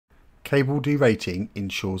Cable derating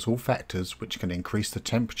ensures all factors which can increase the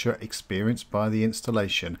temperature experienced by the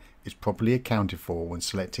installation is properly accounted for when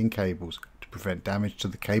selecting cables to prevent damage to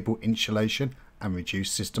the cable insulation and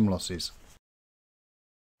reduce system losses.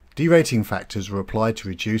 Derating factors are applied to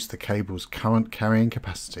reduce the cable's current carrying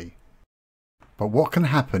capacity. But what can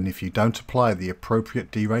happen if you don't apply the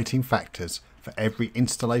appropriate derating factors for every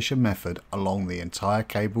installation method along the entire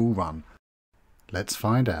cable run? Let's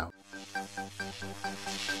find out.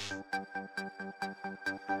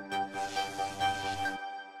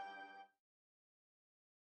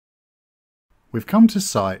 We've come to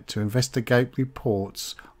site to investigate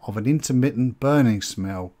reports of an intermittent burning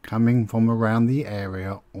smell coming from around the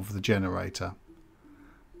area of the generator.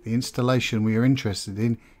 The installation we are interested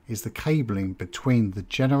in is the cabling between the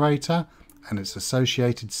generator and its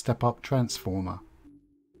associated step-up transformer.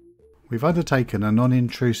 We've undertaken a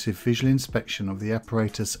non-intrusive visual inspection of the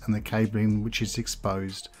apparatus and the cabling which is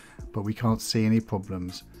exposed, but we can't see any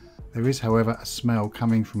problems. There is, however, a smell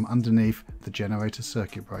coming from underneath the generator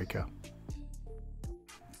circuit breaker.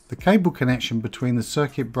 The cable connection between the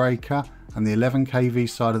circuit breaker and the 11 kV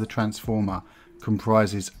side of the transformer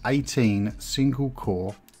comprises 18 single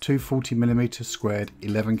core 240mm squared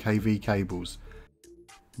 11 kV cables.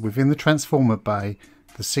 Within the transformer bay,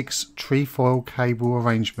 the 6 trefoil cable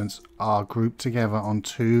arrangements are grouped together on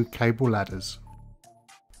 2 cable ladders.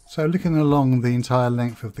 So looking along the entire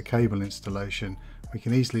length of the cable installation, we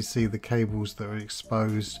can easily see the cables that are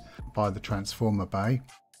exposed by the transformer bay.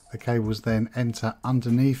 The cables then enter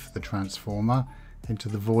underneath the transformer into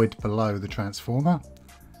the void below the transformer.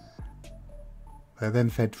 They're then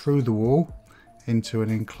fed through the wall into an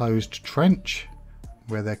enclosed trench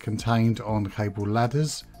where they're contained on cable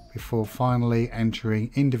ladders before finally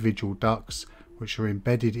entering individual ducts which are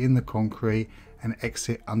embedded in the concrete and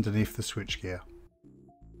exit underneath the switchgear.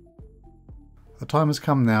 The time has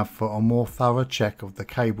come now for a more thorough check of the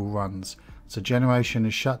cable runs. So generation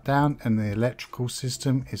is shut down and the electrical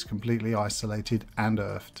system is completely isolated and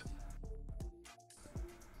earthed.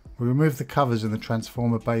 We remove the covers in the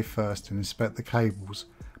transformer bay first and inspect the cables,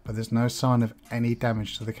 but there's no sign of any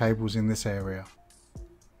damage to the cables in this area.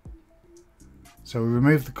 So we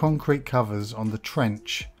remove the concrete covers on the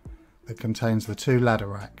trench that contains the 2 ladder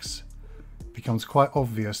racks. It becomes quite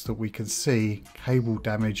obvious that we can see cable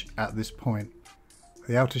damage at this point.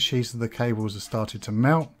 The outer sheets of the cables have started to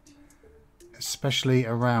melt, especially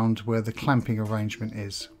around where the clamping arrangement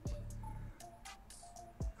is.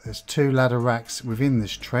 There's 2 ladder racks within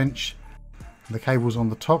this trench. The cables on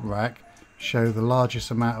the top rack show the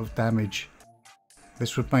largest amount of damage.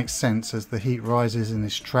 This would make sense as the heat rises and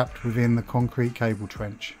is trapped within the concrete cable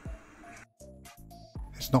trench.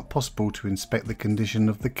 It's not possible to inspect the condition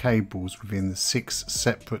of the cables within the 6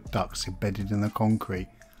 separate ducts embedded in the concrete,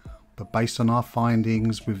 but based on our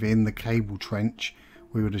findings within the cable trench,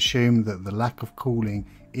 we would assume that the lack of cooling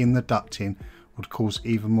in the ducting would cause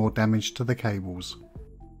even more damage to the cables.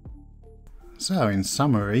 So in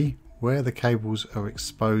summary, where the cables are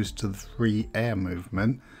exposed to the free air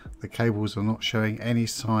movement, the cables are not showing any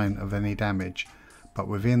sign of any damage, but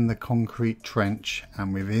within the concrete trench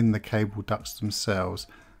and within the cable ducts themselves,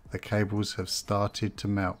 the cables have started to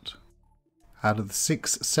melt. Out of the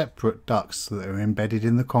 6 separate ducts that are embedded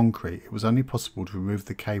in the concrete, it was only possible to remove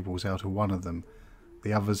the cables out of one of them.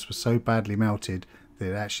 The others were so badly melted that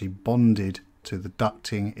it actually bonded to the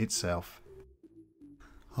ducting itself.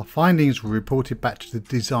 Our findings were reported back to the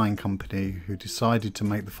design company, who decided to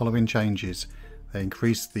make the following changes. They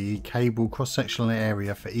increased the cable cross-sectional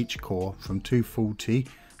area for each core from 240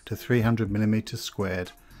 to 300mm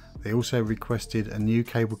squared. They also requested a new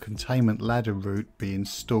cable containment ladder route be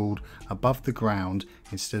installed above the ground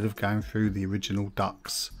instead of going through the original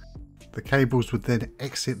ducts. The cables would then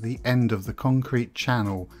exit the end of the concrete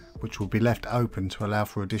channel, which will be left open to allow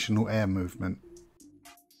for additional air movement.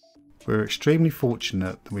 We're extremely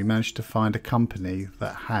fortunate that we managed to find a company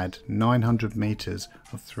that had 900 meters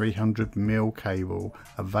of 300mm cable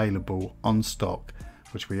available on stock,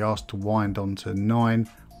 which we asked to wind onto 9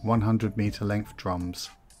 100-meter length drums.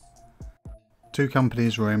 2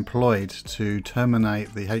 companies were employed to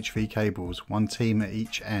terminate the HV cables, 1 team at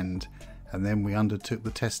each end, and then we undertook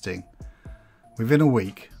the testing. Within a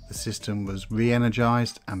week, the system was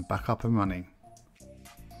re-energized and back up and running.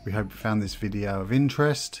 We hope you found this video of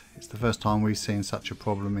interest. It's the first time we've seen such a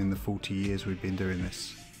problem in the 40 years we've been doing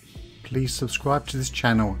this. Please subscribe to this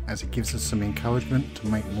channel as it gives us some encouragement to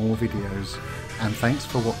make more videos, and thanks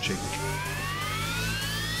for watching.